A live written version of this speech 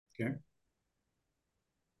Okay.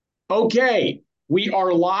 Okay, we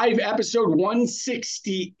are live, episode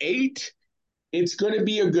 168. It's going to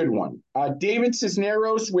be a good one. David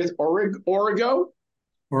Cisneros with Origo,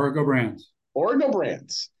 Origo Brands. Origo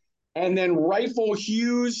Brands, and then Rifle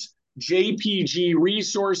Hughes, JPG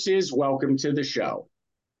Resources. Welcome to the show.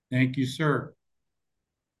 Thank you, sir.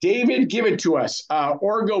 David, give it to us.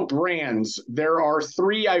 Origo Brands, there are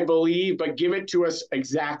three, I believe, but give it to us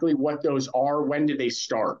exactly what those are. When did they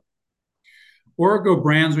start? Origo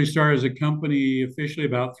Brands, we started as a company officially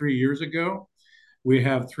about 3 years ago. We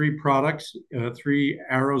have three products, three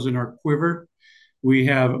arrows in our quiver. We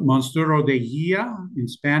have Monstero de Gia in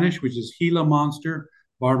Spanish, which is Gila Monster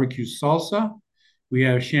barbecue salsa. We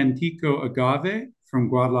have Chantico Agave from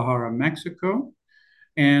Guadalajara, Mexico.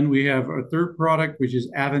 And we have our third product, which is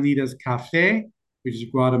Avenidas Cafe, which is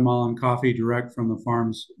Guatemalan coffee direct from the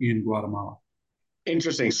farms in Guatemala.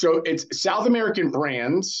 Interesting. So it's South American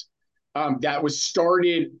brands that was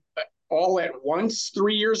started all at once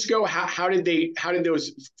 3 years ago. How did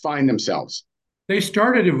those find themselves? They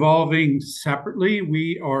started evolving separately.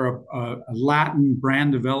 We are a Latin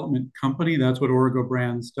brand development company. That's what Origo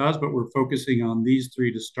Brands does, but we're focusing on these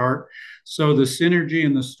three to start. So the synergy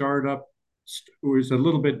and the startup was a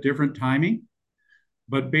little bit different timing,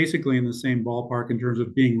 but basically in the same ballpark in terms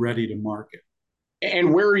of being ready to market.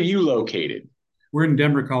 And where are you located? We're in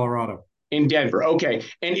Denver, Colorado. In Denver. Okay.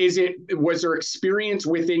 And was there experience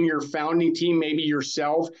within your founding team, maybe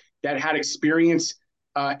yourself, that had experience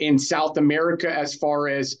in South America as far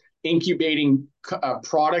as incubating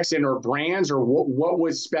products and or brands, or what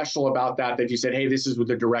was special about that you said, hey, this is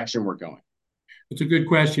the direction we're going? It's a good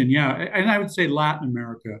question. Yeah. And I would say Latin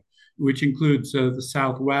America, which includes the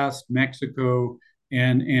Southwest, Mexico,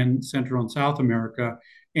 and Central and South America.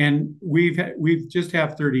 And we've just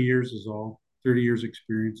have 30 years is all, 30 years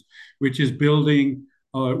experience, which is building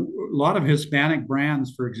a lot of Hispanic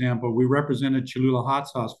brands. For example, we represented Cholula hot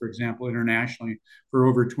sauce, for example, internationally for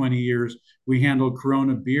over 20 years. We handled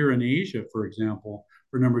Corona beer in Asia, for example,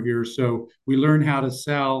 for a number of years. So we learned how to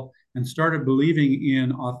sell and started believing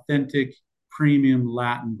in authentic premium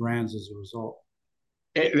Latin brands as a result.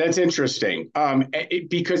 That's interesting,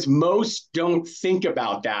 because most don't think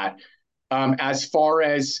about that, as far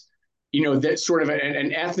as that sort of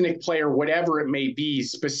an ethnic play or whatever it may be,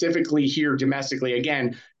 specifically here domestically.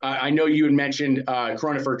 Again, I know you had mentioned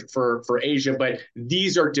Corona for Asia, but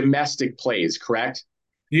these are domestic plays, correct?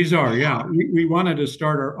 These are, yeah. We wanted to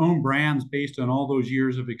start our own brands based on all those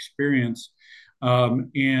years of experience.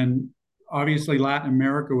 And obviously, Latin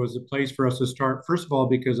America was a place for us to start, first of all,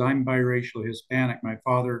 because I'm biracial Hispanic. My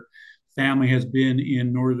father family has been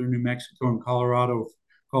in northern New Mexico and Colorado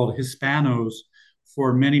called Hispanos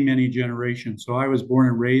for many, many generations. So I was born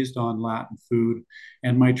and raised on Latin food.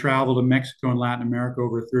 And my travel to Mexico and Latin America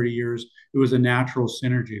over 30 years, it was a natural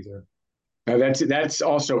synergy there. Now that's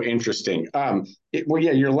also interesting. Well,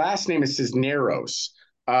 yeah, your last name is Cisneros,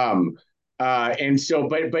 and so,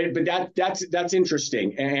 but that's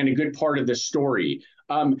interesting and a good part of the story.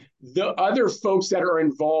 The other folks that are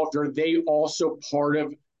involved, are they also part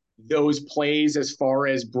of those plays as far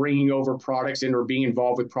as bringing over products and or being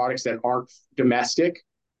involved with products that aren't domestic?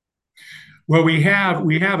 Well, we have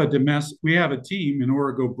a team in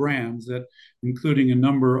Origo Brands that, including a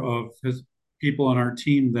number of people on our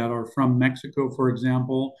team that are from Mexico, for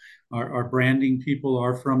example. Our branding people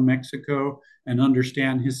are from Mexico and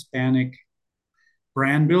understand Hispanic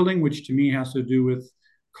brand building, which to me has to do with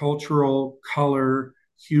cultural, color,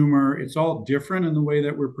 humor. It's all different in the way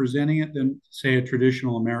that we're presenting it than, say, a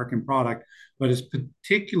traditional American product, but it's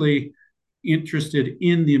particularly interested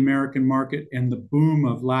in the American market and the boom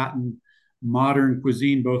of Latin modern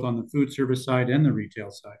cuisine, both on the food service side and the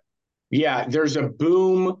retail side. Yeah, there's a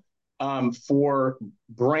boom for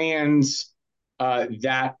brands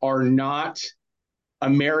that are not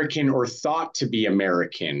American or thought to be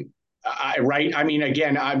American. Right? I mean,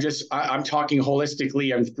 again, I'm talking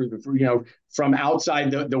holistically. I'm from outside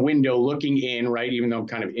the window looking in, right? Even though I'm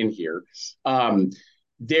kind of in here,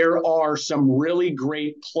 there are some really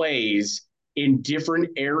great plays in different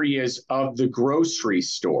areas of the grocery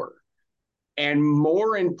store. And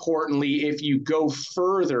more importantly, if you go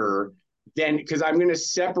further, then because I'm going to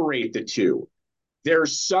separate the two,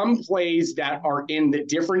 there's some plays that are in the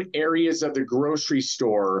different areas of the grocery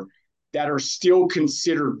store that are still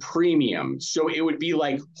considered premium. So it would be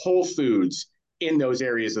like Whole Foods in those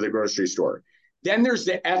areas of the grocery store. Then there's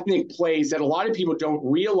the ethnic plays that a lot of people don't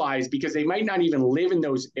realize because they might not even live in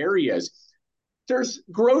those areas. There's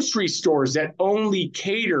grocery stores that only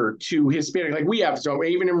cater to Hispanic, like we have. So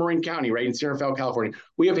even in Marin County, right, in San Rafael, California,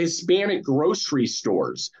 we have Hispanic grocery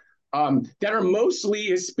stores. that are mostly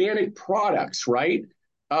Hispanic products, right?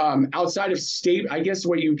 Outside of state, I guess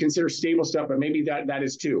what you consider stable stuff, but maybe that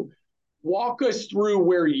is too. Walk us through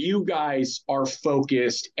where you guys are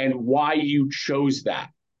focused and why you chose that.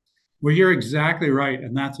 Well, you're exactly right.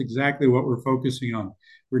 And that's exactly what we're focusing on.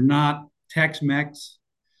 We're not Tex Mex,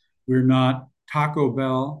 we're not Taco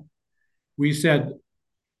Bell. We said,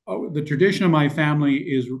 oh, the tradition of my family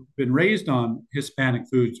is been raised on Hispanic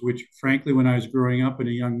foods, which frankly, when I was growing up and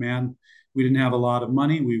a young man, we didn't have a lot of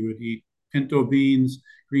money. We would eat pinto beans,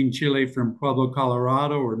 green chile from Pueblo,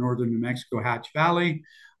 Colorado, or northern New Mexico, Hatch Valley,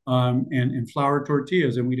 and flour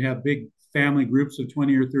tortillas. And we'd have big family groups of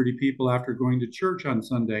 20 or 30 people after going to church on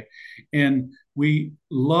Sunday. And we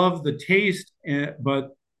love the taste,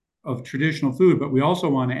 but of traditional food, but we also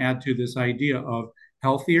want to add to this idea of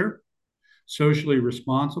healthier, socially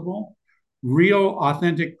responsible, real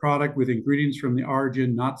authentic product with ingredients from the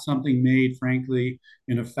origin, not something made, frankly,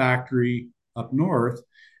 in a factory up north,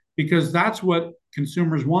 because that's what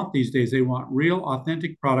consumers want these days. They want real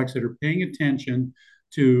authentic products that are paying attention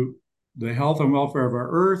to the health and welfare of our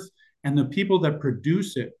earth and the people that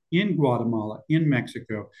produce it in Guatemala, in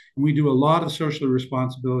Mexico. And we do a lot of social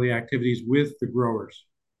responsibility activities with the growers.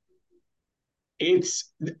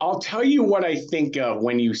 It's, I'll tell you what I think of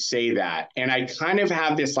when you say that. And I kind of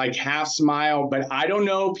have this like half smile, but I don't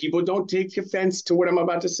know. People don't take offense to what I'm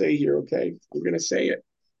about to say here. Okay. I'm going to say it.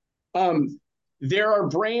 There are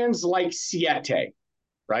brands like Siete,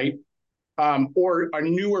 right? Or a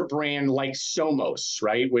newer brand like Somos,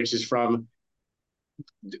 right? Which is from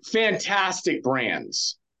fantastic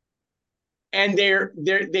brands. And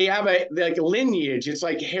they have a like lineage. It's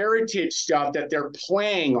like heritage stuff that they're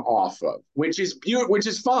playing off of, which is beautiful, which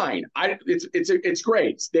is fine. It's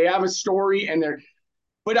great. They have a story, and they're.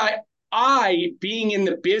 But I being in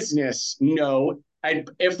the business know,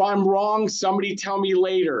 if I'm wrong, somebody tell me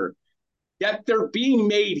later that they're being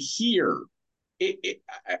made here.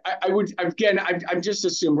 I would again. I'm just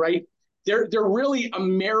assumed, right? They're really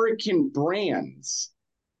American brands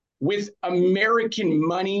with American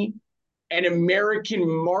money and American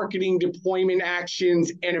marketing deployment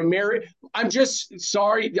actions and I'm just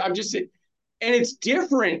sorry. And it's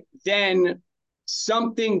different than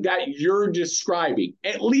something that you're describing,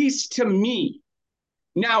 at least to me.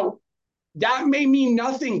 Now, that may mean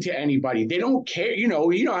nothing to anybody. They don't care. You know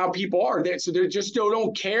how people are. So they just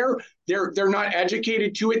don't care. They're not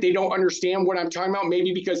educated to it. They don't understand what I'm talking about.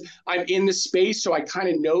 Maybe because I'm in the space, so I kind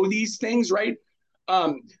of know these things, right?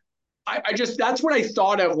 I just that's what I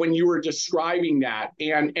thought of when you were describing that,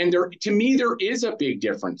 and there to me there is a big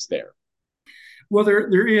difference there. Well,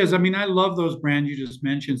 there is. I mean, I love those brands you just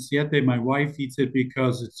mentioned. Siete, my wife eats it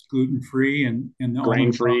because it's gluten free and the Grain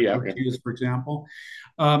almond flour free, okay. tortillas, for example.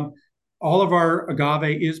 Um, all of our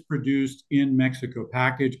agave is produced in Mexico,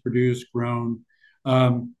 packaged, produced, grown,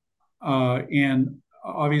 and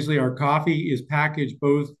obviously our coffee is packaged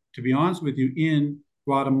both. To be honest with you, in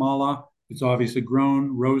Guatemala, it's obviously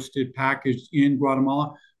grown, roasted, packaged in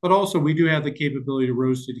Guatemala, but also we do have the capability to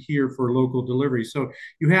roast it here for local delivery. So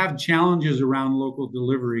you have challenges around local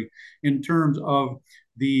delivery in terms of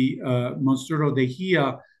the Monstero de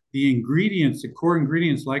Gia, the ingredients, the core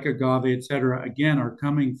ingredients like agave, et cetera, again, are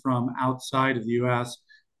coming from outside of the US,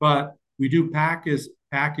 but we do package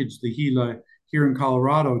the Gila here in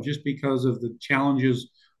Colorado just because of the challenges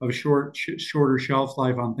of shorter shelf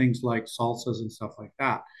life on things like salsas and stuff like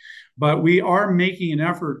that. But we are making an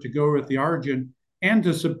effort to go with the origin and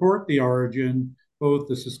to support the origin, both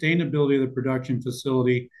the sustainability of the production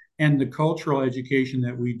facility and the cultural education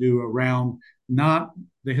that we do around not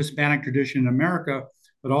the Hispanic tradition in America,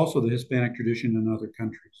 but also the Hispanic tradition in other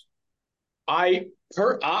countries. I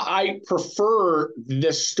prefer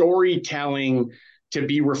the storytelling to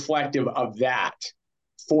be reflective of that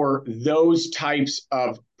for those types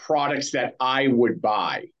of products that I would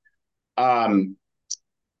buy.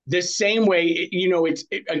 The same way,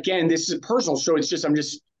 again, this is personal, so it's just I'm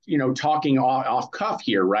just talking off cuff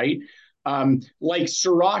here, right? Like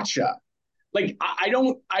sriracha. Like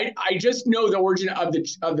I just know the origin of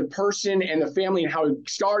the person and the family and how it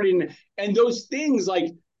started and those things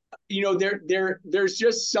like there's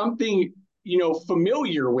just something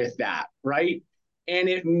familiar with that, right? And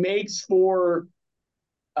it makes for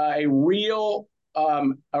a real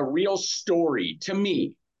story to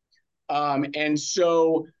me. And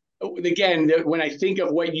so again, when I think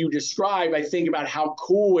of what you describe, I think about how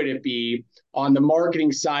cool would it be on the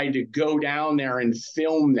marketing side to go down there and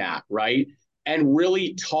film that, right? And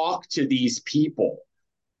really talk to these people.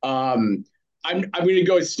 I'm going to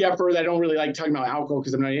go a step further. I don't really like talking about alcohol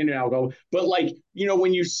because I'm not into alcohol. But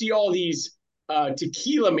when you see all these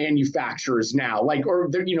tequila manufacturers now, like, or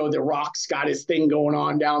the Rock's got his thing going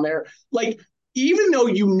on down there. Like, even though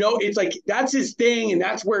it's like that's his thing, and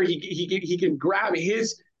that's where he can grab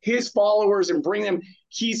his followers and bring them.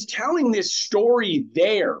 He's telling this story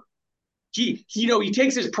there. He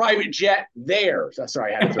takes his private jet there.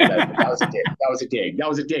 Sorry, I had to throw that. That was a dig. That was a dig. That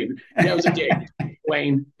was a dig. That was a dig,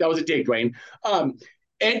 Dwayne. That was a dig, Dwayne.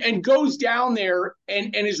 And goes down there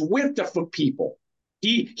and is with the people.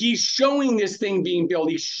 He's showing this thing being built.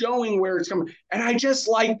 He's showing where it's coming, and I just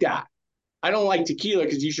like that. I don't like tequila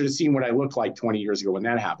because you should have seen what I looked like 20 years ago when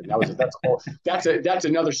that happened. That's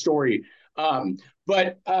another story.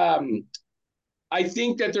 But I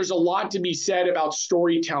think that there's a lot to be said about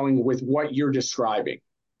storytelling with what you're describing.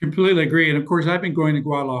 Completely agree. And of course, I've been going to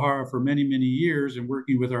Guadalajara for many, many years and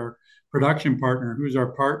working with our production partner, who's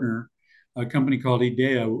our partner, a company called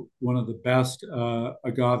Idea, one of the best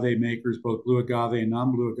agave makers, both blue agave and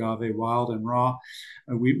non-blue agave, wild and raw.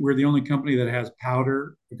 We're the only company that has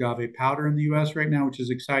agave powder in the U.S. right now, which is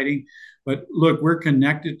exciting. But look, we're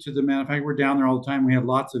connected to the manufacturer. We're down there all the time. We have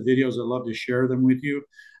lots of videos. I'd love to share them with you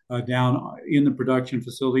down in the production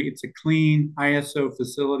facility. It's a clean ISO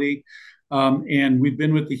facility. And we've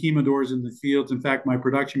been with the humidors in the fields. In fact, my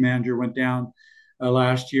production manager went down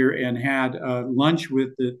last year and had lunch with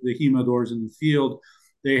the humidors in the field.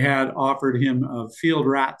 They had offered him field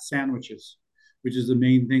rat sandwiches, which is the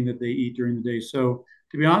main thing that they eat during the day. So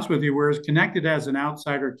to be honest with you, we're as connected as an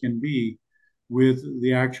outsider can be with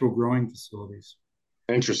the actual growing facilities.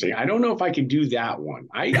 Interesting. I don't know if I could do that one.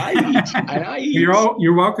 I eat and I eat.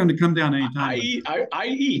 You're welcome to come down anytime. I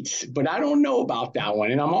eat, but I don't know about that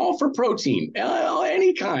one. And I'm all for protein,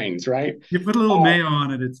 any kinds, right? You put a little mayo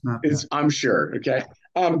on it, it's not bad. I'm sure. Okay.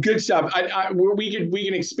 Good stuff. We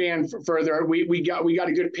can expand further. We got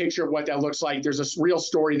a good picture of what that looks like. There's a real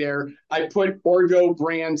story there. I put Origo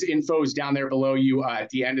brands infos down there below you at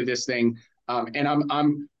the end of this thing. And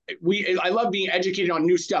I love being educated on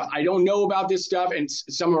new stuff. I don't know about this stuff, and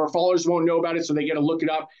some of our followers won't know about it, so they get to look it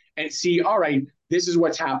up and see, all right, this is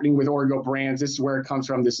what's happening with Origo brands. This is where it comes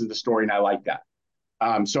from. This is the story, and I like that.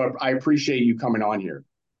 So I appreciate you coming on here.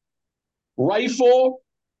 Rifle,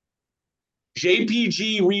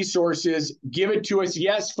 JPG Resources, give it to us.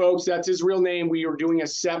 Yes, folks, that's his real name. We are doing a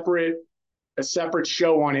separate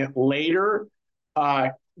show on it later.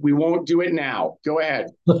 We won't do it now. Go ahead.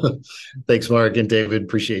 Thanks, Mark and David.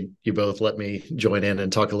 Appreciate you both letting me join in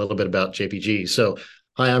and talk a little bit about JPG. So,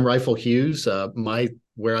 hi, I'm Rifle Hughes.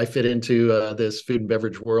 Where I fit into this food and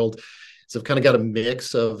beverage world is I've kind of got a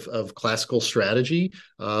mix of classical strategy,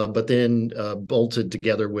 but then bolted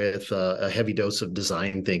together with a heavy dose of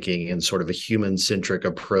design thinking and sort of a human-centric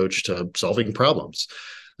approach to solving problems.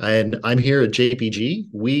 And I'm here at JPG.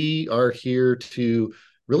 We are here to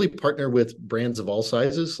really partner with brands of all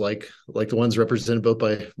sizes, like the ones represented both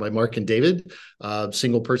by Mark and David,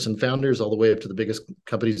 single person founders all the way up to the biggest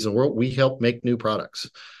companies in the world. We help make new products.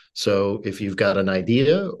 So if you've got an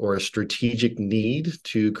idea or a strategic need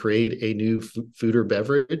to create a new food or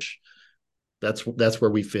beverage, that's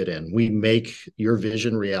where we fit in. We make your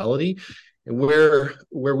vision reality. And where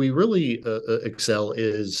we really excel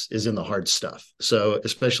is in the hard stuff. So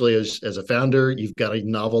especially as a founder, you've got a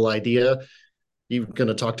novel idea. You're going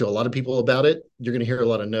to talk to a lot of people about it. You're going to hear a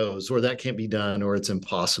lot of no's, or that can't be done, or it's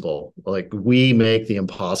impossible. Like, we make the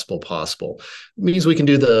impossible possible. It means we can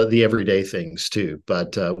do the everyday things too,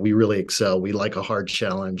 but we really excel. We like a hard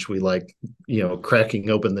challenge. We like, cracking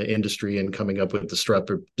open the industry and coming up with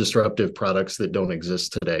disruptive products that don't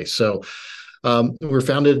exist today. So we were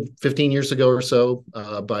founded 15 years ago or so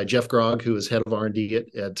by Jeff Grogg, who was head of R&D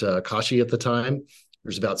at Kashi at the time.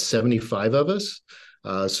 There's about 75 of us.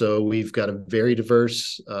 So we've got a very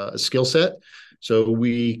diverse skill set. So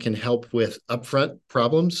we can help with upfront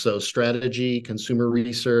problems. So strategy, consumer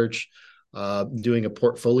research, doing a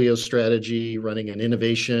portfolio strategy, running an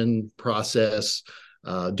innovation process,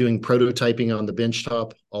 doing prototyping on the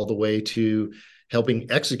benchtop, all the way to helping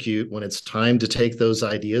execute when it's time to take those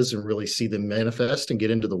ideas and really see them manifest and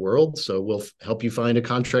get into the world. So we'll help you find a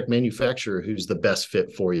contract manufacturer who's the best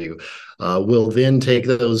fit for you. We'll then take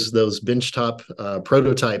those benchtop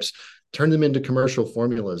prototypes, turn them into commercial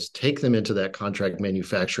formulas, take them into that contract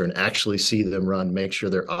manufacturer and actually see them run, make sure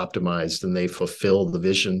they're optimized and they fulfill the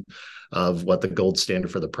vision of what the gold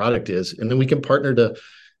standard for the product is. And then we can partner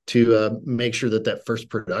to make sure that first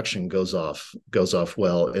production goes off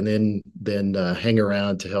well, and then hang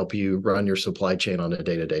around to help you run your supply chain on a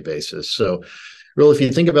day-to-day basis. So really, if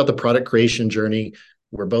you think about the product creation journey,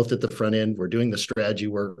 we're both at the front end. We're doing the strategy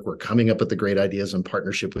work. We're coming up with the great ideas in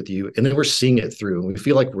partnership with you, and then we're seeing it through. And we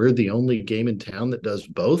feel like we're the only game in town that does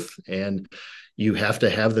both. And you have to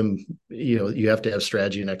have them, you have to have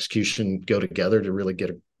strategy and execution go together to really get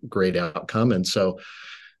a great outcome. And so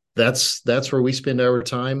that's where we spend our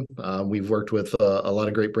time. We've worked with a lot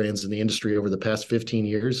of great brands in the industry over the past 15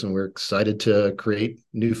 years, and we're excited to create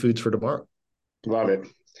new foods for tomorrow. Love it.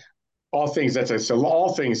 All things, so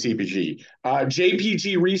all things CPG.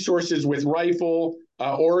 JPG Resources with Rifle,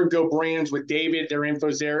 Origo Brands with David. Their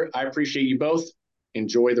info's there. I appreciate you both.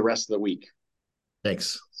 Enjoy the rest of the week.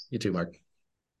 Thanks. You too, Mark.